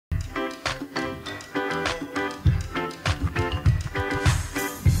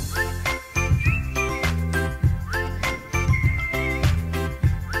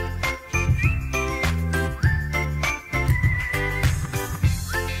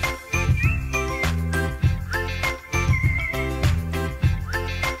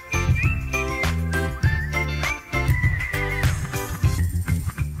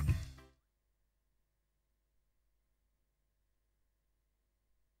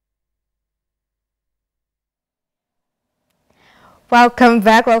Welcome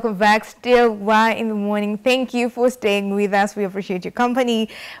back. Still Y in the morning. Thank you for staying with us. We appreciate your company.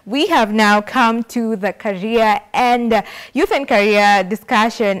 We have now come to the career and youth and career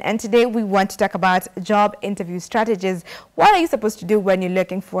discussion, and today we want to talk about job interview strategies. What are you supposed to do when you're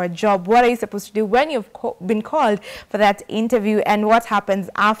looking for a job? What are you supposed to do when you've been called for that interview, and what happens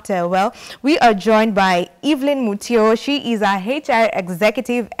after? Well, we are joined by Evelyn Mutio. She is a HR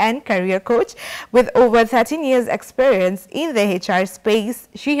executive and career coach with over 13 years experience in the HR space.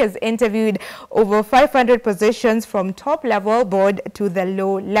 She has interviewed over 500 positions from top level board to the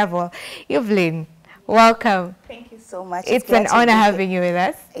low level. Evelyn, welcome. Thank you so much. It's an honor having you with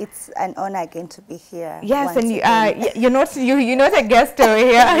us. It's an honor again to be here. Yes, and you're not a guest over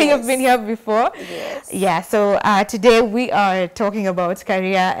here. Yes. You've been here before. Yes. Yeah. So today we are talking about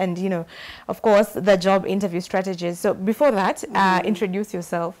career and of course the job interview strategies. So before that, introduce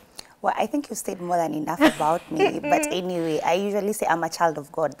yourself. Well, I think you said more than enough about me. But anyway, I usually say I'm a child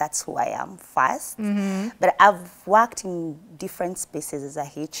of God. That's who I am first. But I've worked in different spaces as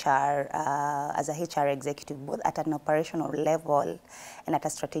a HR executive, both at an operational level and at a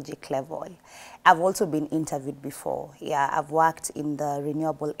strategic level. I've also been interviewed before. Yeah, I've worked in the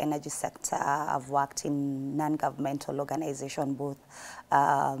renewable energy sector. I've worked in non-governmental organization, both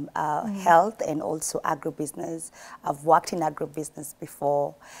health and also agribusiness. I've worked in agribusiness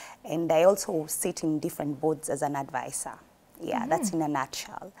before. And I also sit in different boards as an advisor. Yeah, that's in a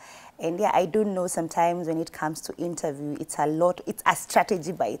nutshell. And yeah, I do know sometimes when it comes to interview, it's a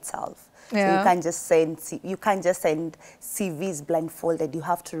strategy by itself. Yeah. So you can't just send CVs blindfolded. You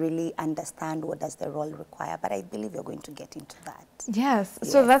have to really understand what does the role require. But I believe you're going to get into that. Yes.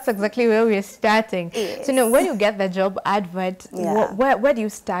 So that's exactly where we're starting. Yes. So when you get the job advert, where do you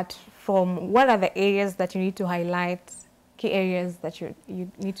start from? What are the areas that you need to highlight? Key areas that you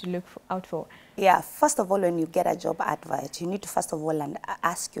need to look out for? Yeah, first of all, when you get a job advert, you need to first of all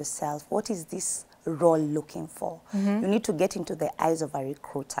ask yourself, what is this role looking for? You need to get into the eyes of a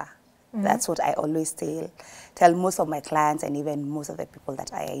recruiter. That's what I always tell most of my clients and even most of the people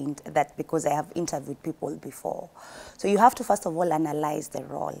that because I have interviewed people before. So you have to first of all analyze the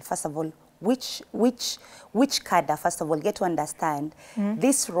role. First of all, which cadre, first of all, get to understand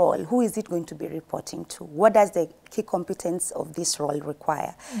this role, who is it going to be reporting to? What does the key competence of this role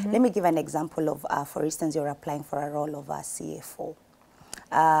require? Let me give an example of, for instance, you're applying for a role of a CFO.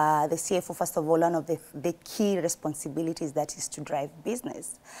 The CFO, first of all, one of the key responsibilities that is to drive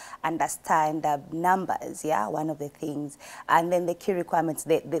business, understand the numbers, one of the things, and then the key requirements.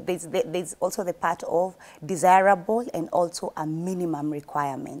 There's also the part of desirable and also a minimum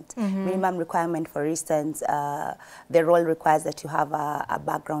requirement. Minimum requirement, for instance, the role requires that you have a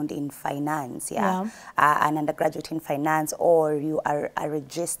background in finance, an undergraduate in finance, or you are a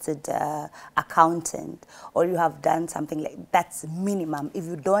registered accountant, or you have done something like that's minimum. If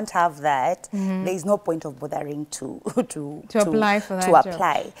you don't have that, there is no point of bothering to apply for that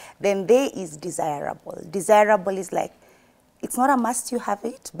job. Then there is desirable. Desirable is like, it's not a must you have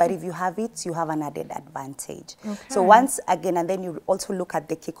it, but if you have it, you have an added advantage. Okay. So once again, and then you also look at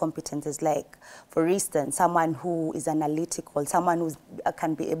the key competences, like, for instance, someone who is analytical, someone who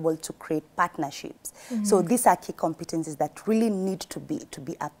can be able to create partnerships. So these are key competencies that really need to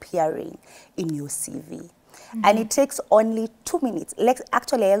be appearing in your CV. And it takes only 2 minutes. Like,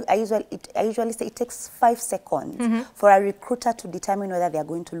 actually, I usually say it takes 5 seconds for a recruiter to determine whether they are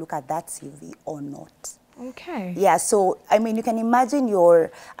going to look at that CV or not. Okay. Yeah, so, I mean, you can imagine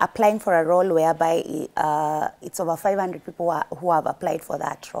you're applying for a role whereby it's over 500 people who have applied for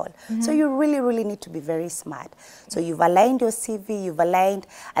that role. So you really, really need to be very smart. So you've aligned your CV, you've aligned,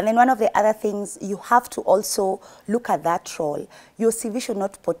 and then one of the other things, you have to also look at that role. Your CV should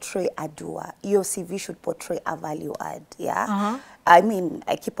not portray a doer. Your CV should portray a value add, I mean,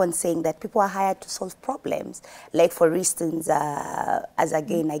 I keep on saying that people are hired to solve problems. Like, for instance, as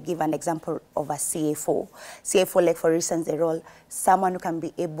again, I give an example of a CFO. CFO, like, for instance, the role, someone who can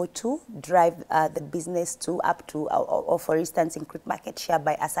be able to drive the business to up to, or for instance, increase market share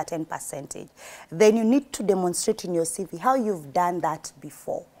by a certain percentage. Then you need to demonstrate in your CV how you've done that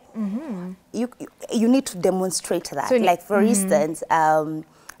before. You need to demonstrate that. So, like, for instance,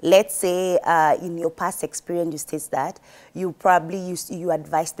 let's say in your past experience, you state that you probably you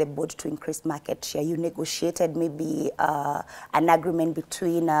advised the board to increase market share. You negotiated maybe an agreement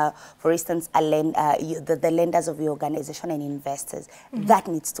between, for instance, the lenders of your organization and investors. That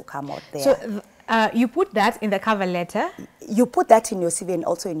needs to come out there. So you put that in the cover letter? You put that in your CV and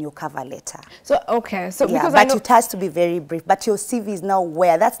also in your cover letter. So, okay. So yeah, because but it has to be very brief. But your CV is now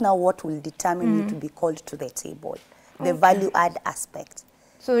where, that's now what will determine you to be called to the table. The value add aspect.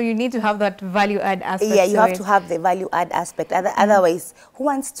 So you need to have that value add aspect. Yeah, you have to have the value add aspect. Otherwise, who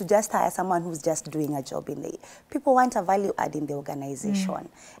wants to just hire someone who's just doing a job in the... People want a value add in the organization.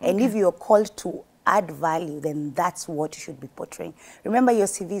 And if you're called to add value, then that's what you should be portraying. Remember, your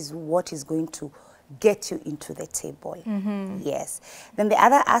CV is what is going to get you into the table. Yes. Then the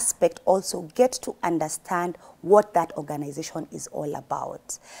other aspect also, get to understand what that organization is all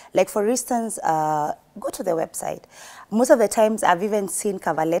about. Like, for instance, go to the website. Most of the times I've even seen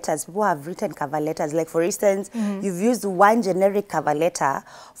cover letters. People have written cover letters. Like, for instance, you've used one generic cover letter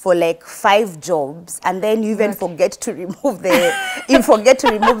for like 5 jobs, and then you even forget to remove the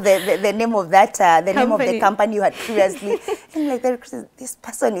the name of that name of the company you had previously. And like, this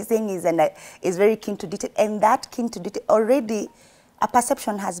person is saying is very keen to detail, and that keen to detail already, a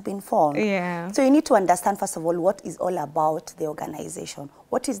perception has been formed. Yeah. So you need to understand, first of all, what is all about the organization.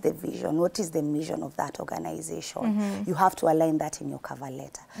 What is the vision? What is the mission of that organization? You have to align that in your cover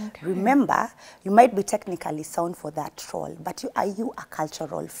letter. Remember, you might be technically sound for that role, but are you a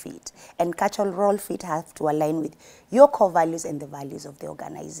cultural fit? And cultural fit has to align with your core values and the values of the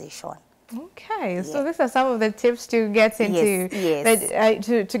organization. Okay, so these are some of the tips to get into,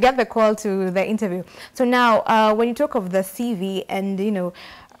 to get the call to the interview. So now, when you talk of the CV and, you know,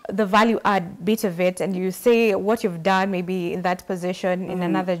 the value add bit of it, and you say what you've done maybe in that position in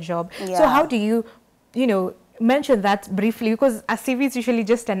another job. So how do you, you know, mention that briefly? Because a CV is usually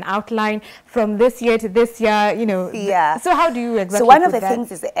just an outline from this year to this year, you know. So how do you exactly So one of the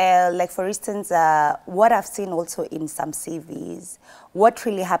things is, like, for instance, what I've seen also in some CVs, what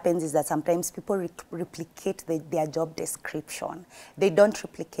really happens is that sometimes people replicate their job description. They don't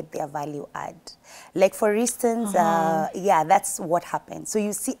replicate their value add. Like, for instance, that's what happens. So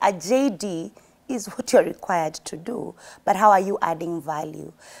you see, a JD is what you're required to do, but how are you adding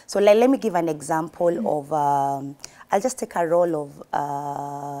value? So let me give an example of, I'll just take a role of,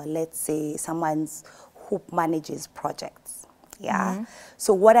 let's say, someone who manages projects.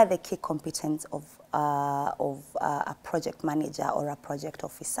 So what are the key competence of a project manager or a project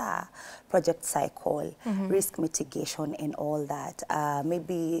officer? Project cycle, risk mitigation, and all that.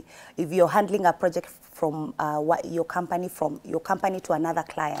 Maybe if you're handling a project from your company to another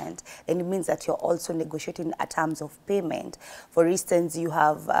client, then it means that you're also negotiating terms of payment. For instance, you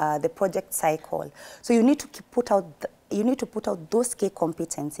have the project cycle. So you need to put out those key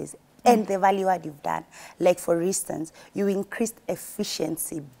competencies and the value add you've done. Like, for instance, you increased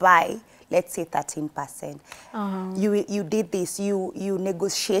efficiency by, let's say, 13%. You did this. You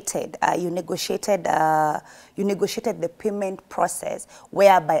negotiated the payment process,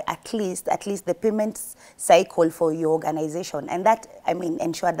 whereby at least the payment cycle for your organization, and that, I mean,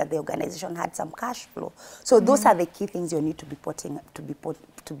 ensured that the organization had some cash flow. So those are the key things you need to be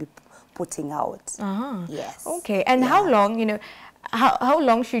putting out. Yes. Okay. And how long, you know, how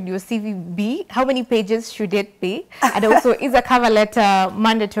long should your CV be? How many pages should it be? And also, is a cover letter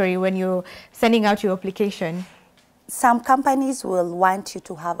mandatory when you're sending out your application? Some companies will want you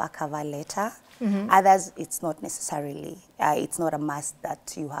to have a cover letter. Others, it's not necessarily. It's not a must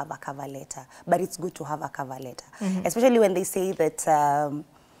that you have a cover letter, but it's good to have a cover letter, especially when they say that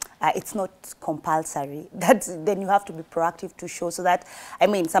it's not compulsory. Then you have to be proactive to show, so that, I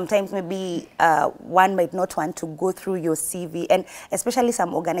mean, sometimes maybe one might not want to go through your CV, and especially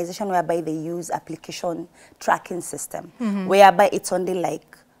some organization whereby they use application tracking system, whereby it's only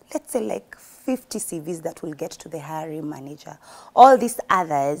like, let's say, like 50 CVs that will get to the hiring manager. All these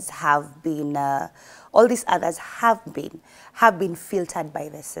others have been filtered by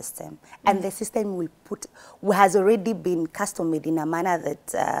the system, and the system has already been custom made in a manner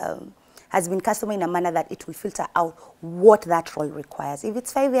that it will filter out what that role requires. If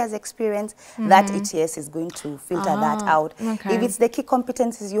it's 5 years experience, that ETS is going to filter that out. If it's the key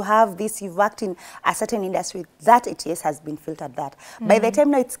competencies, you have this, you've worked in a certain industry, that ETS has been filtered that. By the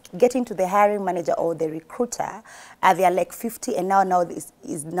time now it's getting to the hiring manager or the recruiter, they are like 50, and now this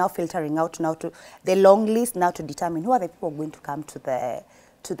is now filtering out now to the long list, now to determine who are the people going to come to the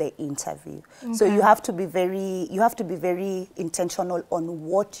interview. So you have to be very intentional on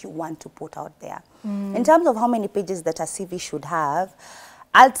what you want to put out there. In terms of how many pages that a CV should have,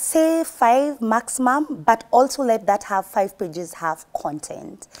 I'd say 5 maximum, but also let that have 5 pages have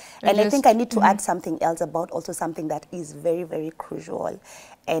content. And I think I need to add something else about also something that is very, very crucial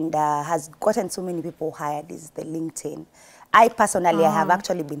and has gotten so many people hired, is the LinkedIn. I personally, I have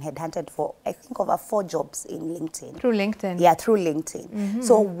actually been headhunted for, I think, over 4 jobs in LinkedIn. Through LinkedIn? Yeah, through LinkedIn.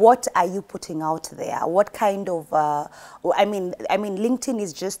 So what are you putting out there? What kind of, I mean, LinkedIn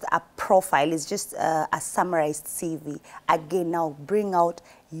is just a profile. It's just a summarized CV. Again, now bring out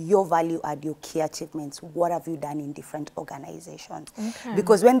your value add, your key achievements. What have you done in different organizations? Okay.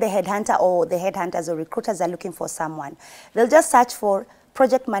 Because when the headhunter or the headhunters or recruiters are looking for someone, they'll just search for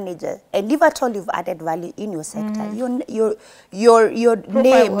project manager, and if at all you've added value in your sector, your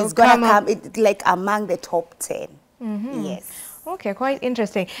name is gonna come like among the top 10. Yes. Okay, quite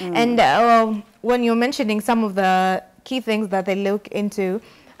interesting. And when you're mentioning some of the key things that they look into,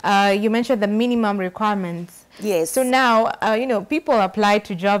 you mentioned the minimum requirements. Yes. So now, you know, people apply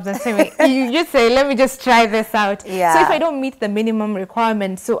to jobs and say, you just say, let me just try this out. Yeah. So if I don't meet the minimum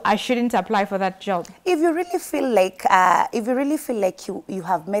requirements, so I shouldn't apply for that job. If you really feel like, you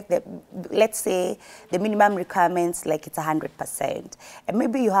have met the, let's say, the minimum requirements, like it's 100%, and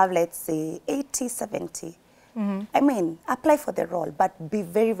maybe you have, let's say, 80, 70. I mean, apply for the role, but be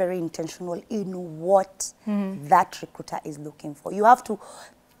very, very intentional in what that recruiter is looking for. You have to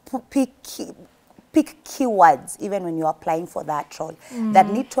pick keywords even when you're applying for that role that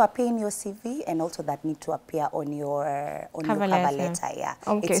need to appear in your CV and also that need to appear on your cover letter. Yeah,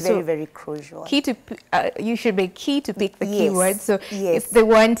 okay, it's very, very crucial. Key to you should be key to pick the keywords. So yes. if they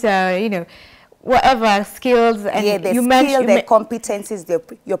want, you know, whatever skills and the the competencies,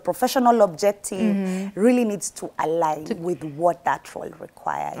 your professional objective really needs to align with what that role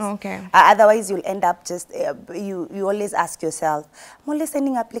requires. Okay. Otherwise, you'll end up just you always ask yourself, I'm only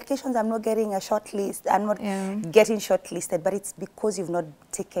sending applications, I'm not getting a short list, I'm not getting shortlisted, but it's because you've not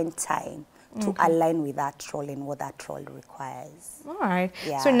taken time to align with that role and what that role requires. All right.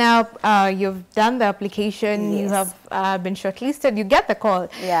 Yeah. So now you've done the application, you have been shortlisted, you get the call.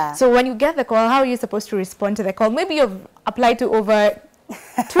 Yeah. So when you get the call, how are you supposed to respond to the call? Maybe you've applied to over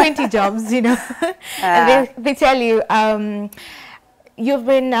 20 jobs, you know, and they tell you, you've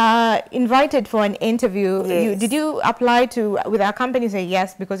been invited for an interview. Yes. Did you apply to with our company? Say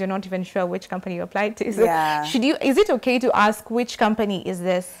yes, because you're not even sure which company you applied to. So is it okay to ask which company is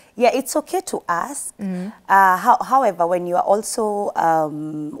this? Yeah, it's okay to ask. However, when you are also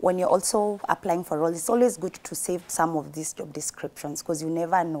applying for roles, it's always good to save some of these job descriptions because you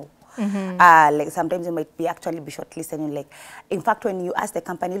never know. Like sometimes you might actually be shortlisted and like, in fact, when you ask the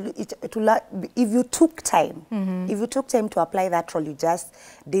company, if you took time, to apply that role, you just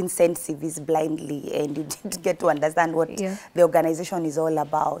didn't send CVs blindly and you didn't get to understand what the organization is all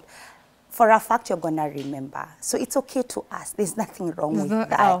about. For a fact, you're gonna remember. So it's okay to ask. There's nothing wrong with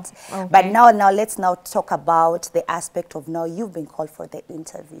that. But now let's talk about the aspect of now you've been called for the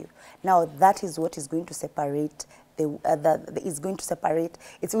interview. Now that is what is going to separate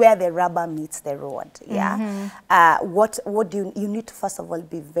it's where the rubber meets the road. Yeah. What do you need to first of all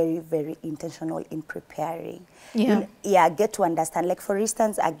be very, very intentional in preparing. Get to understand. Like for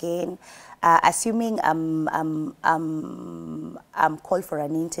instance, again, assuming I'm called for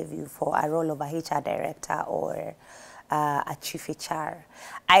an interview for a role of a HR director or a chief HR,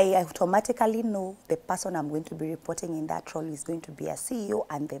 I automatically know the person I'm going to be reporting in that role is going to be a CEO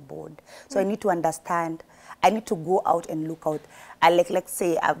and the board. So I need to understand. I need to go out and look out. Let's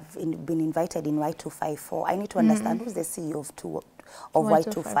say I've been invited in Y254. I need to understand who's the CEO of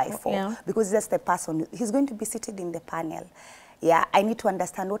Y254 because that's the person. He's going to be seated in the panel. Yeah, I need to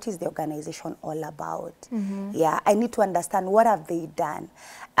understand what is the organization all about. Yeah, I need to understand what have they done.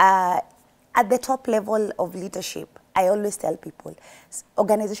 At the top level of leadership, I always tell people,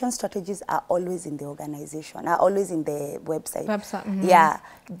 organization strategies are always in the organization, are always in the website. Yeah,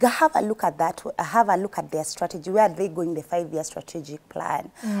 have a look at that. Have a look at their strategy. Where are they going? The 5-year strategic plan.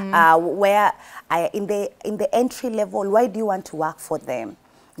 Where in the entry level, why do you want to work for them?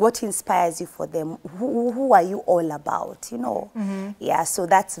 What inspires you for them? Who are you all about? You know. Yeah, so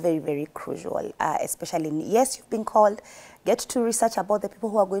that's very, very crucial. Especially yes, you've been called. Get to research about the people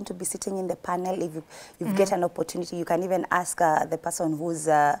who are going to be sitting in the panel. If you get an opportunity, you can even ask the person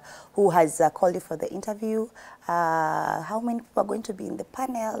who has called you for the interview, how many people are going to be in the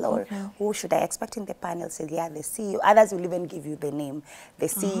panel, or who should I expect in the panel? Say, yeah, the CEO. Others will even give you the name, the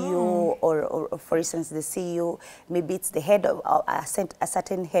CEO, or for instance, the CEO. Maybe it's the head of a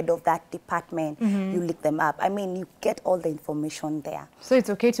certain head of that department. You look them up. I mean, you get all the information there. So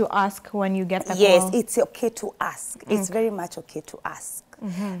it's okay to ask when you get the call? Yes, it's okay to ask. It's very much okay to ask.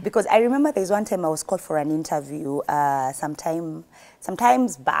 Because I remember there's one time I was called for an interview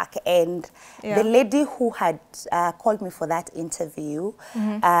sometimes back, and the lady who had called me for that interview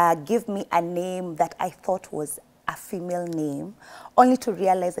gave me a name that I thought was a female name, only to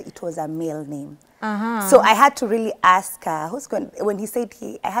realize that it was a male name. So I had to really ask who's going. When he said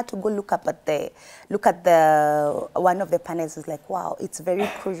I had to go look at the one of the panels. Was like, wow, it's very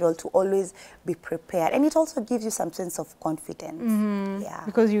crucial to always be prepared, and it also gives you some sense of confidence. Yeah,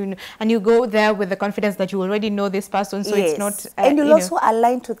 because you go there with the confidence that you already know this person, so it's not. And you'll also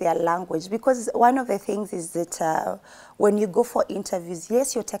align to their language, because one of the things is that when you go for interviews,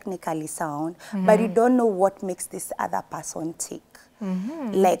 yes, you're technically sound, but you don't know what makes this other person tick.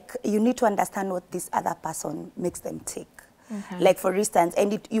 Like, you need to understand what this other person makes them tick. Like, for instance,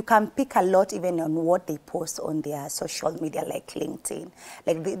 and you can pick a lot even on what they post on their social media, like LinkedIn.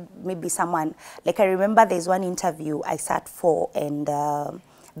 Like, maybe someone, like, I remember there's one interview I sat for, and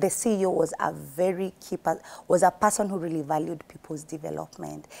the CEO was was a person who really valued people's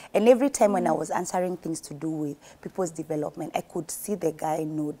development. And every time when I was answering things to do with people's development, I could see the guy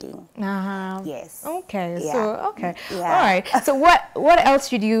nodding. Yes. Okay. Yeah. So, okay. Yeah. All right. So what else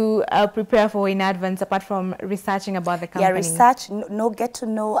should you prepare for in advance apart from researching about the company? Yeah, research, get to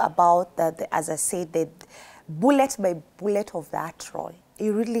know about as I said, the bullet by bullet of that role.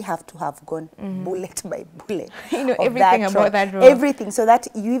 You really have to have gone bullet by bullet. You know everything about that role. Everything, so that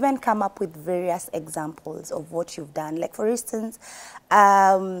you even come up with various examples of what you've done. Like, for instance,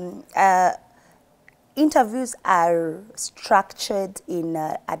 interviews are structured in,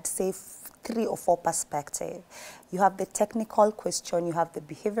 I'd say, 3 or 4 perspectives. You have the technical question, you have the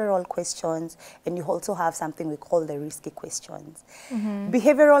behavioral questions, and you also have something we call the risky questions.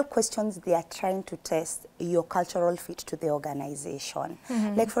 Behavioral questions, they are trying to test your cultural fit to the organization.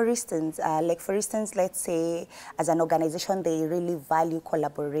 Like, for instance, let's say as an organization, they really value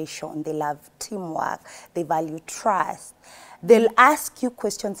collaboration, they love teamwork, they value trust. They'll ask you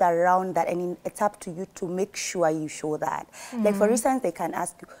questions around that, and it's up to you to make sure you show that. Like, for instance, they can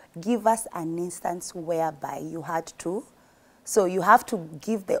ask you, give us an instance whereby you had to. So you have to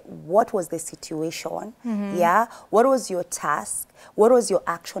give what was the situation, yeah? What was your task? What was your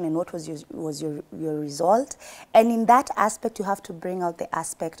action, and what was your result? And in that aspect, you have to bring out the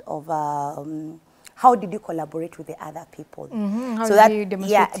aspect of how did you collaborate with the other people? How so did you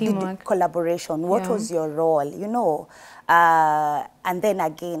demonstrate teamwork? Collaboration. What was your role? You know, and then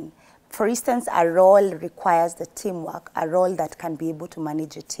again, for instance, a role requires the teamwork, a role that can be able to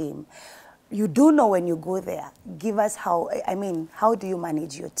manage a team. You do know when you go there, give us how do you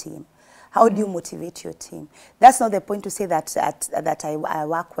manage your team? How do you motivate your team? That's not the point to say that I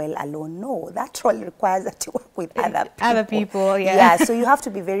work well alone. No, that role requires that you work with other people. Other people, yeah. Yeah, so you have to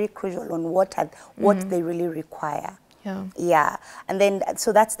be very crucial on what they really require. Yeah. Yeah, and then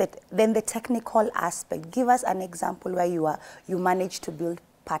so that's then the technical aspect. Give us an example where you managed to build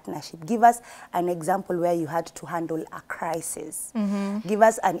partnership. Give us an example where you had to handle a crisis. Give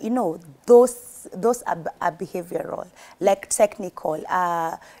us those are behavioral. Like technical,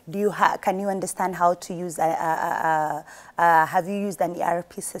 can you understand how to use have you used an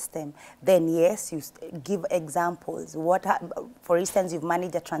ERP system? Then yes, you give examples. For instance, you've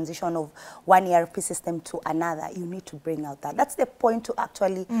managed a transition of one ERP system to another. You need to bring out that. That's the point, to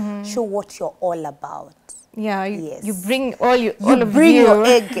actually show what you're all about. Yeah, yes. You bring all of bring you, your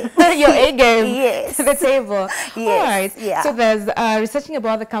A game. your A game Yes. to the table. Yes. All right. Yeah. So there's researching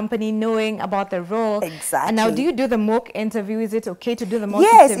about the company, knowing about the role. Exactly. And now, do you do the mock interview? Is it okay to do the mock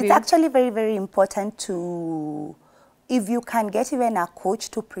interview? Yes, it's actually very, very important to, if you can get even a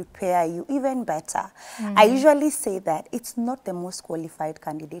coach to prepare you, even better. I usually say that it's not the most qualified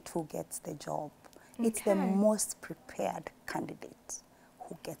candidate who gets the job. Okay. It's the most prepared candidate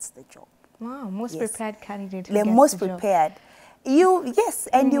who gets the job. Wow, most prepared candidate. The most prepared. Yes,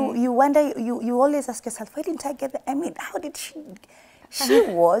 and you wonder, you always ask yourself, why didn't I get that? I mean, how did she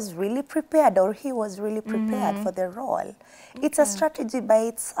was really prepared, or he was really prepared for the role. It's a strategy by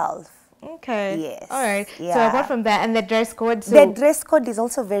itself. Okay. Yes. All right. Yeah. So apart from that, and the dress code. So the dress code is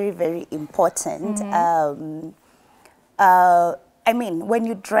also very, very important. I mean, when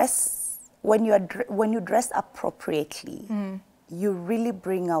you dress appropriately, you really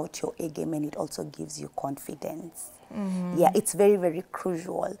bring out your A game, and it also gives you confidence. Yeah, it's very, very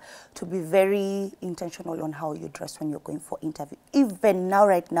crucial to be very intentional on how you dress when you're going for interview. Even now,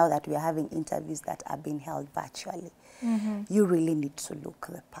 right now that we are having interviews that are being held virtually, you really need to look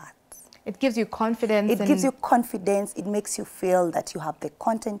the part. It gives you confidence. It gives you confidence. It makes you feel that you have the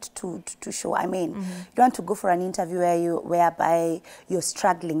content to show. I mean, you don't want to go for an interview whereby you're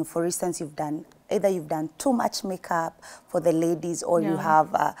struggling. For instance, either you've done too much makeup for the ladies, or you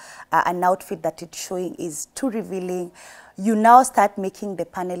have an outfit that it's showing is too revealing. You now start making the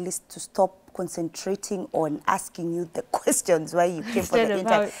panelists to stop concentrating on asking you the questions why you came for Instead the of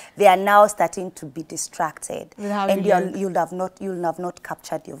interview, they are now starting to be distracted, with how and you look. you'll have not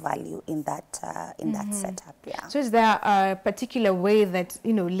captured your value in that that setup. Yeah. So is there a particular way that,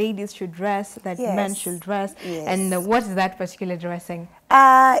 you know, ladies should dress, that men should dress, and what is that particular dressing?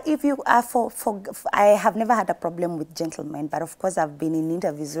 If you are I have never had a problem with gentlemen, but of course I've been in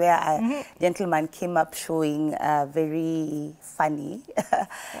interviews where a gentleman came up showing very funny.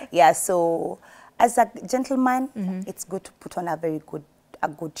 Yeah, so as a gentleman, it's good to put on a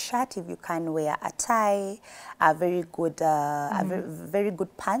good shirt. If you can wear a tie, a very good very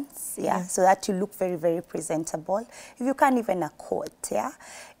good pants, so that you look very, very presentable. If you can, even a coat,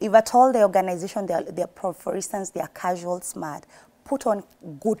 if at all the organization, for instance, they are casual smart, put on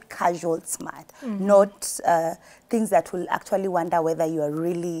good casual smart, not things that will actually wonder whether you are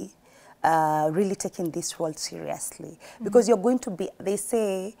really taking this role seriously, because you're going to be, they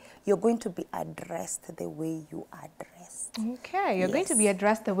say, you're going to be addressed the way you are dressed. Okay, you're going to be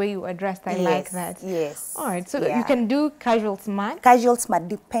addressed the way you are dressed. I like that. Yes. All right, so you can do casual smart? Casual smart,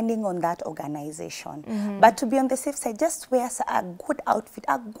 depending on that organization. But to be on the safe side, just wear a good outfit,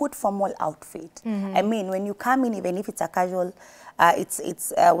 a good formal outfit. I mean, when you come in, even if it's a casual,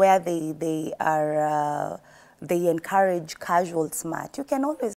 it's where they encourage casual smart. You can always